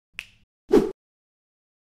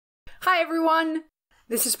Hi everyone!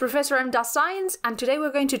 This is Professor M. Does Science, and today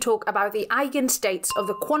we're going to talk about the eigenstates of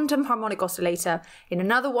the quantum harmonic oscillator in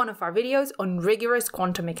another one of our videos on rigorous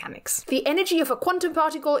quantum mechanics. The energy of a quantum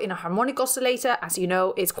particle in a harmonic oscillator, as you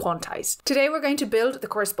know, is quantized. Today we're going to build the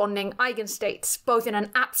corresponding eigenstates, both in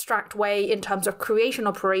an abstract way in terms of creation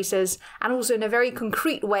operators, and also in a very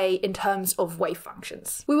concrete way in terms of wave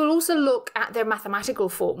functions. We will also look at their mathematical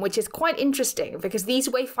form, which is quite interesting because these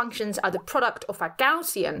wave functions are the product of a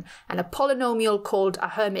Gaussian and a polynomial called a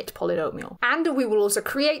harmonic polynomial. And we will also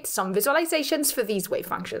create some visualizations for these wave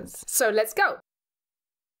functions. So let's go!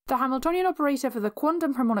 The Hamiltonian operator for the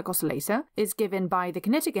quantum harmonic oscillator is given by the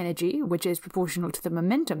kinetic energy, which is proportional to the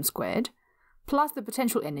momentum squared, plus the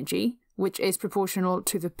potential energy, which is proportional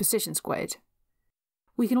to the position squared.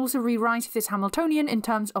 We can also rewrite this Hamiltonian in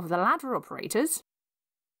terms of the ladder operators,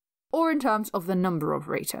 or in terms of the number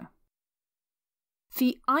operator.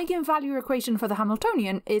 The eigenvalue equation for the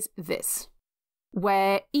Hamiltonian is this,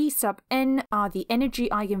 where E sub n are the energy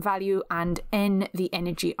eigenvalue and n the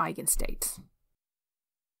energy eigenstates.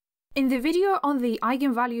 In the video on the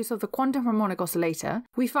eigenvalues of the quantum harmonic oscillator,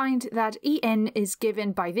 we find that En is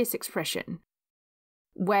given by this expression,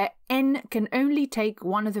 where n can only take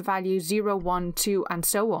one of the values 0, 1, 2, and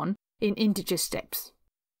so on in integer steps.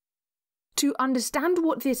 To understand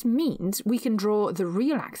what this means, we can draw the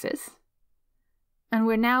real axis, and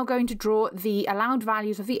we're now going to draw the allowed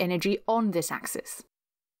values of the energy on this axis.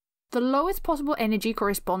 The lowest possible energy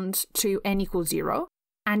corresponds to n equals 0,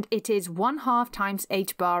 and it is 1/2 times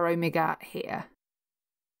h bar omega here.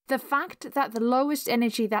 The fact that the lowest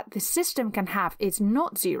energy that the system can have is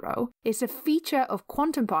not 0 is a feature of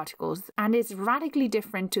quantum particles and is radically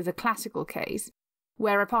different to the classical case,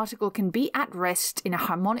 where a particle can be at rest in a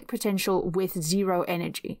harmonic potential with 0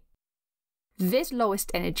 energy. This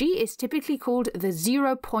lowest energy is typically called the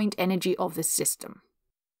 0-point energy of the system.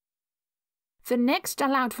 The next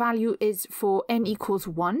allowed value is for n equals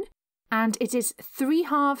 1, and it is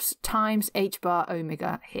 3/2 times h bar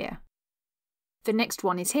omega here. The next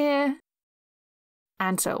one is here,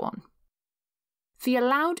 and so on. The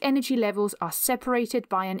allowed energy levels are separated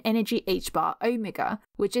by an energy h bar omega,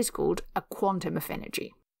 which is called a quantum of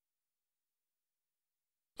energy.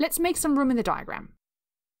 Let's make some room in the diagram.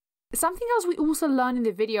 Something else we also learn in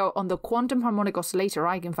the video on the quantum harmonic oscillator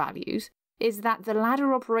eigenvalues is that the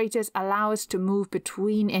ladder operators allow us to move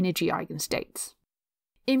between energy eigenstates.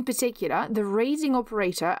 In particular, the raising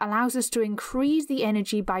operator allows us to increase the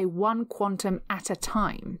energy by one quantum at a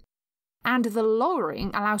time, and the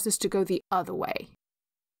lowering allows us to go the other way.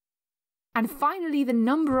 And finally, the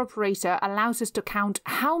number operator allows us to count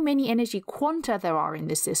how many energy quanta there are in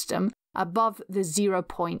the system above the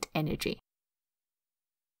 0-point energy.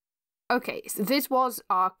 Okay, so this was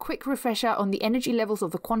our quick refresher on the energy levels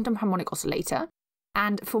of the quantum harmonic oscillator,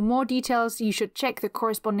 and for more details you should check the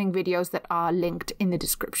corresponding videos that are linked in the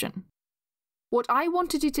description. What I want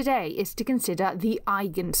to do today is to consider the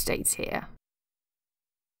eigenstates here.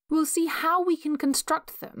 We'll see how we can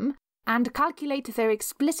construct them and calculate their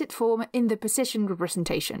explicit form in the position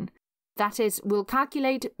representation. That is, we'll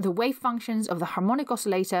calculate the wave functions of the harmonic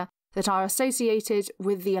oscillator that are associated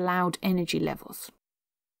with the allowed energy levels.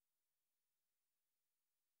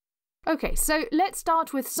 Okay, so let's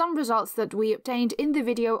start with some results that we obtained in the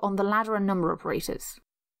video on the ladder and number operators.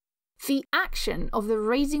 The action of the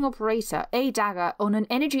raising operator A dagger on an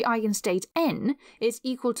energy eigenstate n is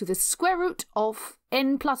equal to the square root of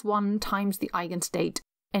n plus 1 times the eigenstate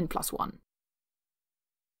n plus 1.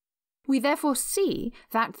 We therefore see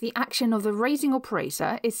that the action of the raising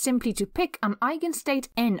operator is simply to pick an eigenstate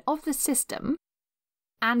n of the system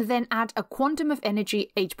and then add a quantum of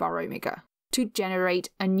energy h bar omega to generate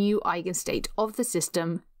a new eigenstate of the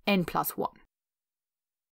system n plus 1.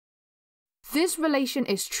 This relation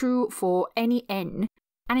is true for any n,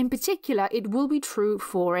 and in particular it will be true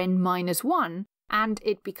for n minus 1, and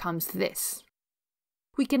it becomes this.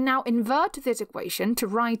 We can now invert this equation to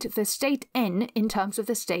write the state n in terms of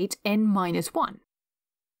the state n minus 1.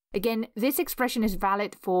 Again, this expression is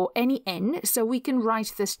valid for any n, so we can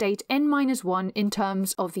write the state n minus 1 in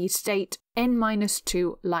terms of the state n minus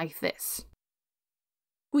 2 like this.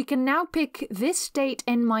 We can now pick this state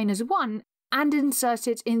n minus 1 and insert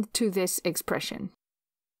it into this expression.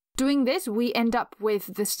 Doing this, we end up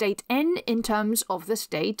with the state n in terms of the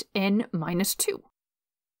state n minus 2.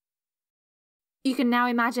 You can now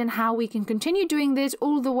imagine how we can continue doing this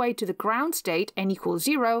all the way to the ground state n equals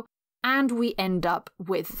 0, and we end up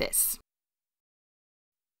with this.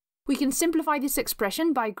 We can simplify this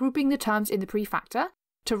expression by grouping the terms in the prefactor,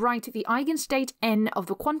 to write the eigenstate n of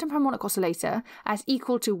the quantum harmonic oscillator as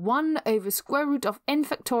equal to 1 over square root of n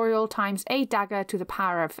factorial times a dagger to the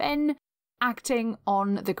power of n, acting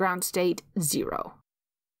on the ground state 0.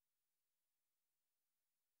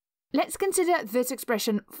 Let's consider this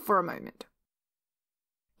expression for a moment.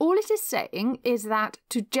 All it is saying is that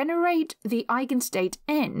to generate the eigenstate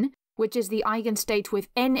n, which is the eigenstate with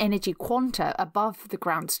n energy quanta above the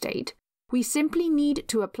ground state, we simply need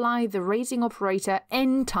to apply the raising operator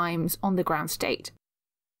n times on the ground state.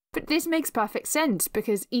 But this makes perfect sense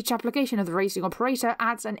because each application of the raising operator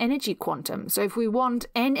adds an energy quantum, so if we want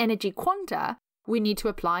n energy quanta, we need to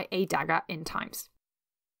apply a dagger n times.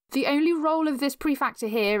 The only role of this prefactor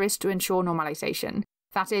here is to ensure normalization.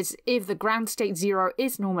 That is, if the ground state 0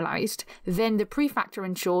 is normalized, then the prefactor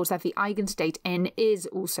ensures that the eigenstate n is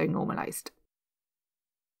also normalized.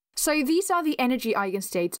 So these are the energy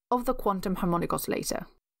eigenstates of the quantum harmonic oscillator.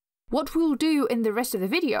 What we'll do in the rest of the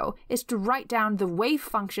video is to write down the wave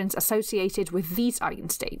functions associated with these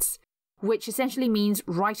eigenstates, which essentially means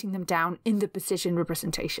writing them down in the position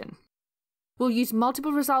representation. We'll use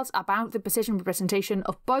multiple results about the position representation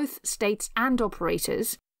of both states and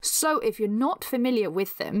operators, so if you're not familiar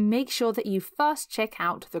with them, make sure that you first check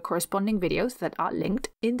out the corresponding videos that are linked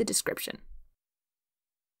in the description.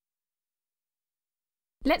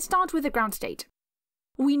 Let's start with the ground state.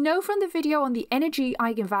 We know from the video on the energy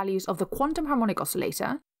eigenvalues of the quantum harmonic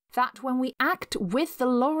oscillator that when we act with the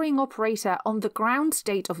lowering operator on the ground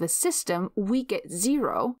state of the system, we get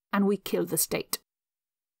 0 and we kill the state.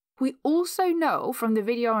 We also know from the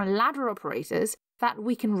video on ladder operators that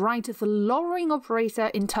we can write the lowering operator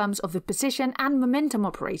in terms of the position and momentum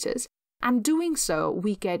operators, and doing so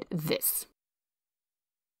we get this.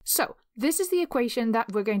 So, this is the equation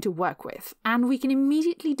that we're going to work with, and we can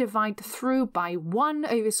immediately divide through by 1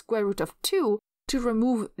 over square root of 2 to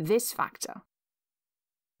remove this factor.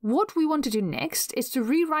 What we want to do next is to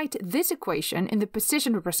rewrite this equation in the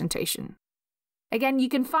position representation. Again, you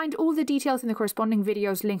can find all the details in the corresponding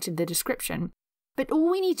videos linked in the description, but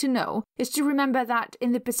all we need to know is to remember that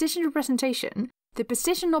in the position representation, the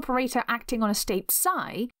position operator acting on a state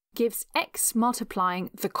psi gives x multiplying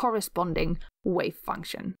the corresponding wave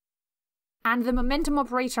function. And the momentum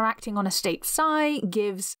operator acting on a state psi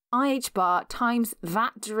gives ih bar times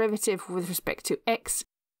that derivative with respect to x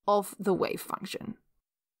of the wave function.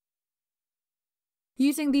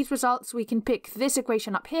 Using these results, we can pick this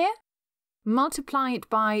equation up here, multiply it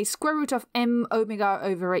by square root of m omega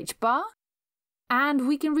over h bar, and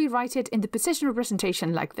we can rewrite it in the position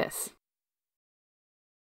representation like this.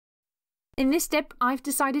 In this step, I've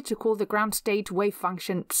decided to call the ground state wave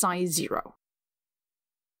function psi 0.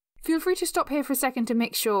 Feel free to stop here for a second to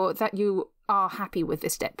make sure that you are happy with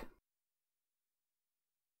this step.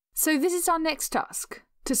 So this is our next task,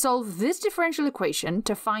 to solve this differential equation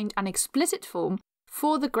to find an explicit form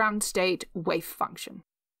for the ground state wave function.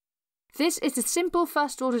 This is a simple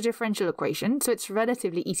first-order differential equation, so it's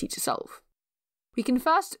relatively easy to solve. We can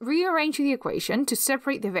first rearrange the equation to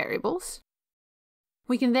separate the variables.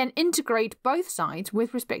 We can then integrate both sides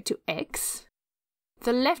with respect to x.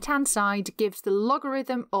 The left-hand side gives the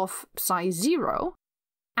logarithm of psi 0,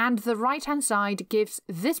 and the right-hand side gives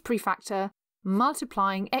this prefactor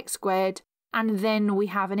multiplying x squared, and then we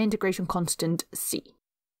have an integration constant c.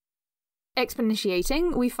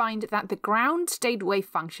 Exponentiating, we find that the ground state wave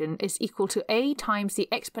function is equal to a times the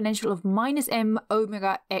exponential of minus m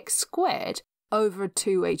omega x squared over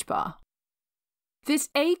 2h bar. This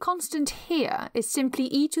a constant here is simply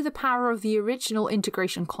e to the power of the original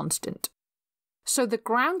integration constant. So the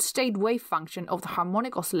ground state wave function of the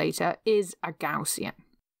harmonic oscillator is a Gaussian.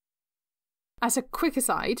 As a quick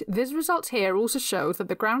aside, this result here also shows that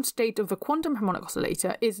the ground state of the quantum harmonic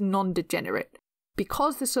oscillator is non-degenerate,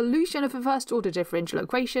 because the solution of a first-order differential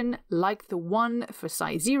equation, like the one for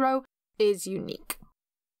psi 0, is unique.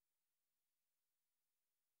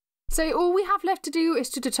 So all we have left to do is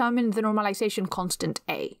to determine the normalization constant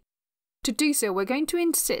a. To do so, we're going to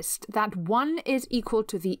insist that 1 is equal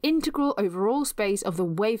to the integral over all space of the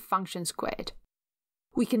wave function squared.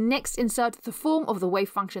 We can next insert the form of the wave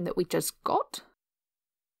function that we just got.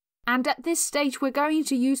 And at this stage, we're going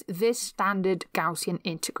to use this standard Gaussian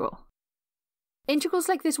integral. Integrals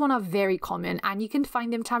like this one are very common, and you can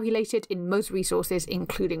find them tabulated in most resources,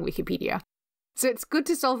 including Wikipedia. So it's good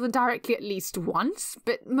to solve them directly at least once,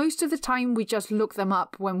 but most of the time we just look them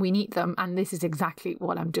up when we need them, and this is exactly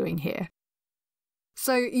what I'm doing here.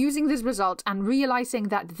 So using this result and realizing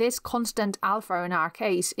that this constant alpha in our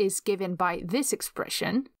case is given by this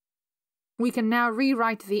expression, we can now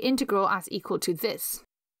rewrite the integral as equal to this.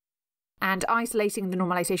 And isolating the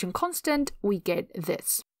normalization constant, we get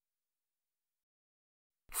this.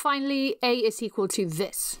 Finally, A is equal to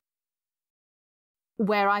this,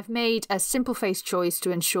 where I've made a simple phase choice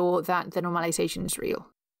to ensure that the normalization is real.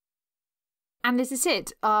 And this is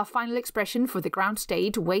it. Our final expression for the ground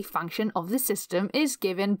state wave function of the system is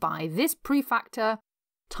given by this prefactor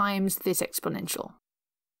times this exponential.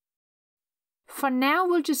 For now,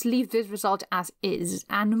 we'll just leave this result as is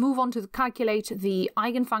and move on to calculate the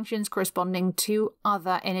eigenfunctions corresponding to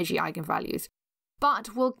other energy eigenvalues.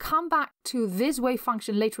 But we'll come back to this wave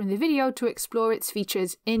function later in the video to explore its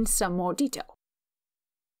features in some more detail.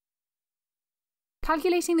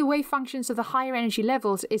 Calculating the wave functions of the higher energy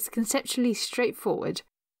levels is conceptually straightforward.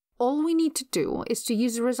 All we need to do is to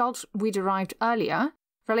use the result we derived earlier,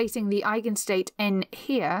 relating the eigenstate n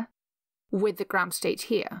here with the ground state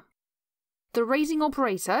here. The raising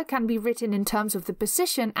operator can be written in terms of the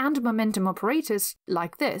position and momentum operators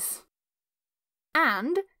like this.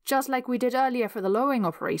 And, just like we did earlier for the lowering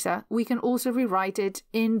operator, we can also rewrite it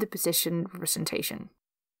in the position representation.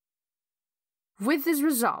 With this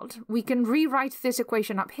result, we can rewrite this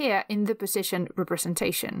equation up here in the position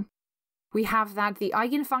representation. We have that the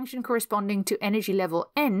eigenfunction corresponding to energy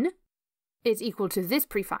level n is equal to this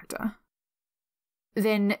prefactor.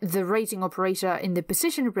 Then the raising operator in the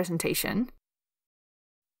position representation,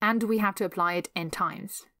 and we have to apply it n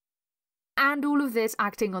times. And all of this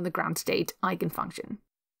acting on the ground state eigenfunction.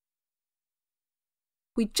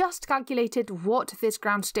 We just calculated what this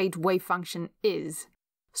ground state wave function is,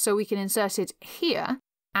 so we can insert it here,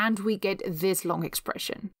 and we get this long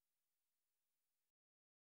expression.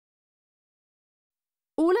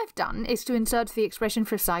 All I've done is to insert the expression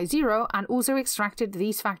for psi 0 and also extracted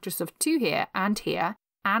these factors of 2 here,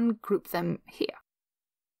 and group them here.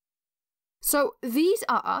 So these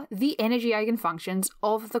are the energy eigenfunctions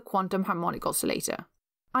of the quantum harmonic oscillator.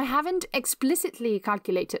 I haven't explicitly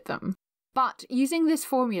calculated them, but using this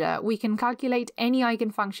formula we can calculate any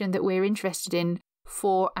eigenfunction that we're interested in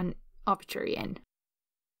for an arbitrary n.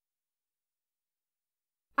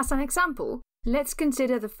 As an example, let's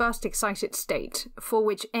consider the first excited state, for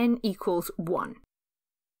which n equals 1.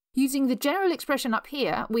 Using the general expression up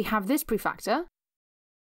here, we have this prefactor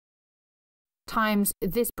times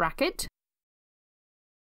this bracket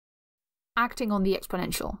acting on the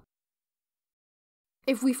exponential.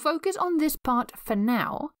 If we focus on this part for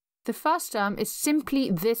now, the first term is simply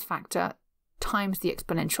this factor times the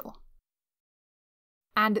exponential.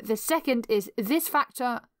 And the second is this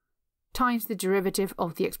factor times the derivative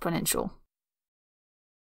of the exponential.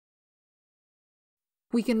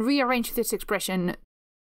 We can rearrange this expression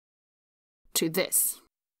to this.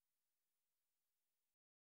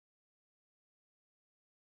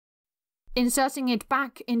 Inserting it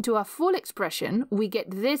back into our full expression, we get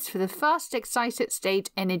this for the first excited state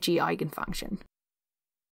energy eigenfunction.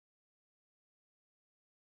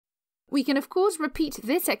 We can of course repeat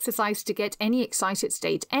this exercise to get any excited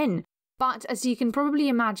state n, but as you can probably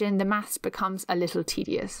imagine, the maths becomes a little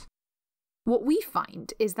tedious. What we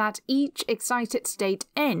find is that each excited state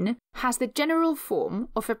n has the general form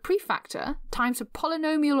of a prefactor times a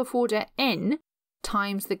polynomial of order n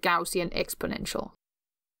times the Gaussian exponential.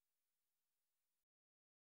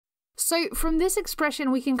 So from this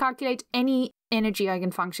expression we can calculate any energy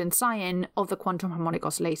eigenfunction psi n of the quantum harmonic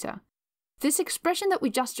oscillator. This expression that we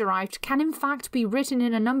just derived can in fact be written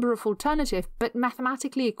in a number of alternative but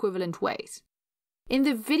mathematically equivalent ways. In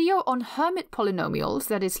the video on Hermite polynomials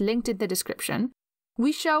that is linked in the description,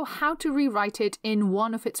 we show how to rewrite it in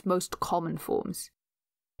one of its most common forms.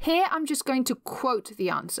 Here I'm just going to quote the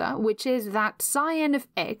answer, which is that psi n of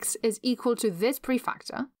x is equal to this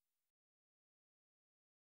prefactor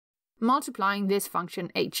multiplying this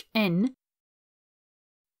function hn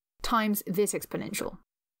times this exponential.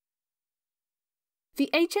 The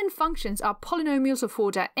hn functions are polynomials of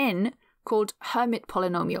order n called Hermite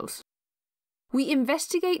polynomials. We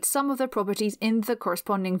investigate some of their properties in the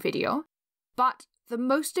corresponding video, but the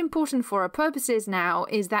most important for our purposes now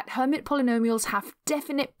is that Hermite polynomials have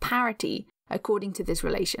definite parity according to this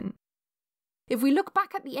relation. If we look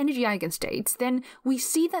back at the energy eigenstates, then we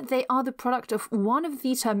see that they are the product of one of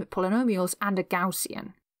these Hermite polynomials and a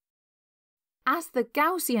Gaussian. As the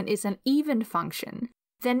Gaussian is an even function,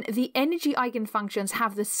 then the energy eigenfunctions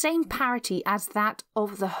have the same parity as that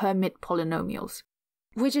of the Hermite polynomials,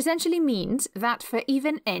 which essentially means that for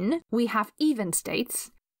even n we have even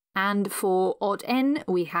states, and for odd n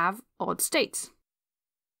we have odd states.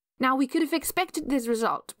 Now we could have expected this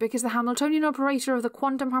result because the Hamiltonian operator of the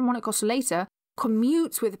quantum harmonic oscillator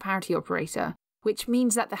commutes with the parity operator, which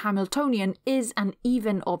means that the Hamiltonian is an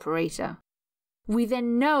even operator. We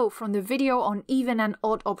then know from the video on even and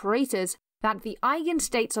odd operators that the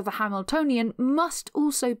eigenstates of the Hamiltonian must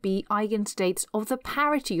also be eigenstates of the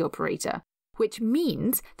parity operator, which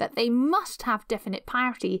means that they must have definite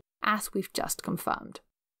parity, as we've just confirmed.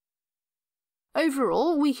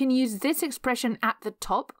 Overall, we can use this expression at the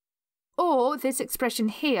top, or this expression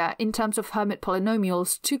here in terms of Hermite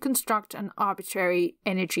polynomials to construct an arbitrary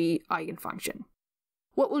energy eigenfunction.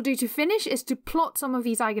 What we'll do to finish is to plot some of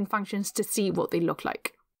these eigenfunctions to see what they look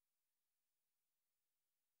like.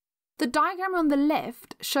 The diagram on the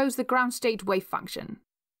left shows the ground state wave function.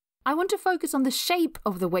 I want to focus on the shape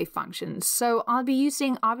of the wave functions, so I'll be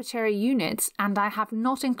using arbitrary units and I have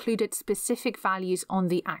not included specific values on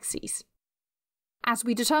the axes. As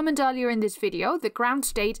we determined earlier in this video, the ground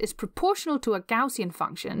state is proportional to a Gaussian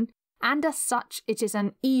function, and as such it is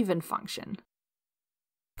an even function.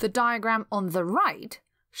 The diagram on the right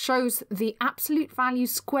shows the absolute value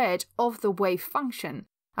squared of the wave function,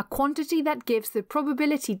 a quantity that gives the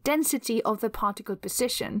probability density of the particle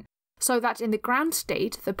position, so that in the ground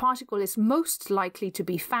state the particle is most likely to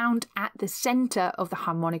be found at the centre of the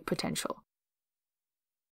harmonic potential.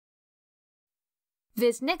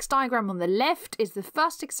 This next diagram on the left is the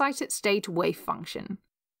first excited state wave function.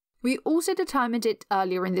 We also determined it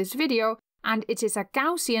earlier in this video, and it is a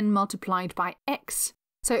Gaussian multiplied by x,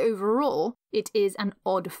 so overall it is an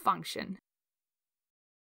odd function.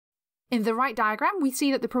 In the right diagram, we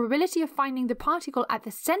see that the probability of finding the particle at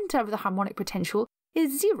the centre of the harmonic potential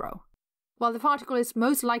is 0, while the particle is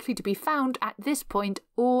most likely to be found at this point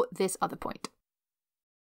or this other point.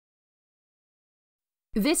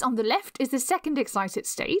 This on the left is the second excited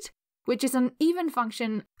state, which is an even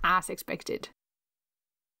function as expected.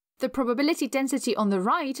 The probability density on the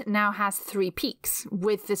right now has 3 peaks,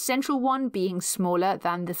 with the central one being smaller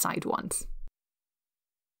than the side ones.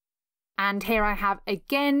 And here I have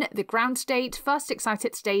again the ground state, first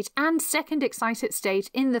excited state and second excited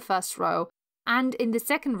state in the first row, and in the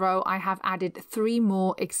second row I have added 3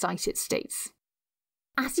 more excited states.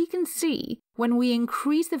 As you can see, when we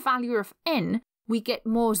increase the value of n, we get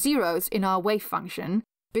more zeros in our wave function,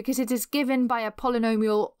 because it is given by a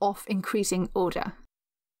polynomial of increasing order.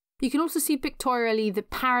 You can also see pictorially the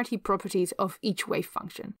parity properties of each wave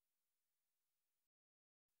function.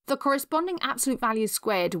 The corresponding absolute value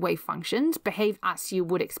squared wave functions behave as you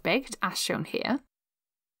would expect, as shown here.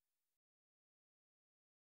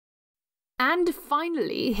 And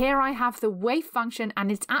finally, here I have the wave function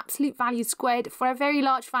and its absolute value squared for a very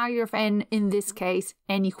large value of n, in this case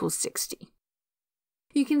n equals 60.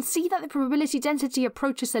 You can see that the probability density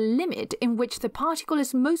approaches a limit in which the particle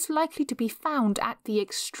is most likely to be found at the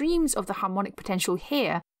extremes of the harmonic potential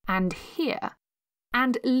here and here,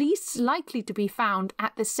 and least likely to be found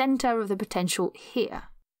at the centre of the potential here.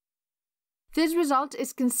 This result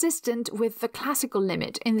is consistent with the classical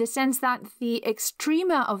limit in the sense that the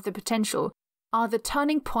extrema of the potential are the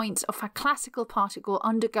turning points of a classical particle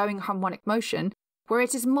undergoing harmonic motion, where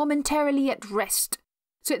it is momentarily at rest,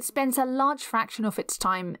 so it spends a large fraction of its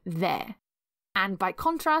time there. And by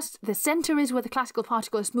contrast, the centre is where the classical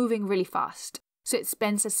particle is moving really fast, so it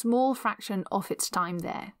spends a small fraction of its time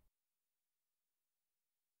there.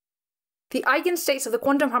 The eigenstates of the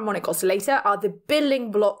quantum harmonic oscillator are the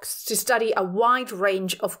building blocks to study a wide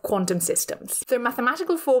range of quantum systems. Their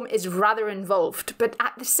mathematical form is rather involved, but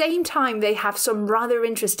at the same time they have some rather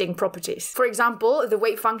interesting properties. For example, the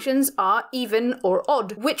wave functions are even or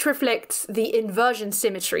odd, which reflects the inversion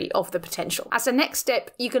symmetry of the potential. As a next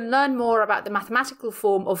step, you can learn more about the mathematical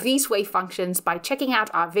form of these wave functions by checking out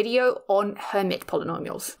our video on Hermite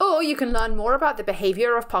polynomials. Or you can learn more about the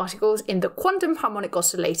behavior of particles in the quantum harmonic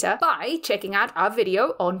oscillator by checking out our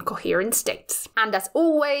video on coherent states. And as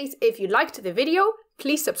always, if you liked the video,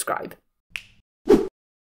 please subscribe.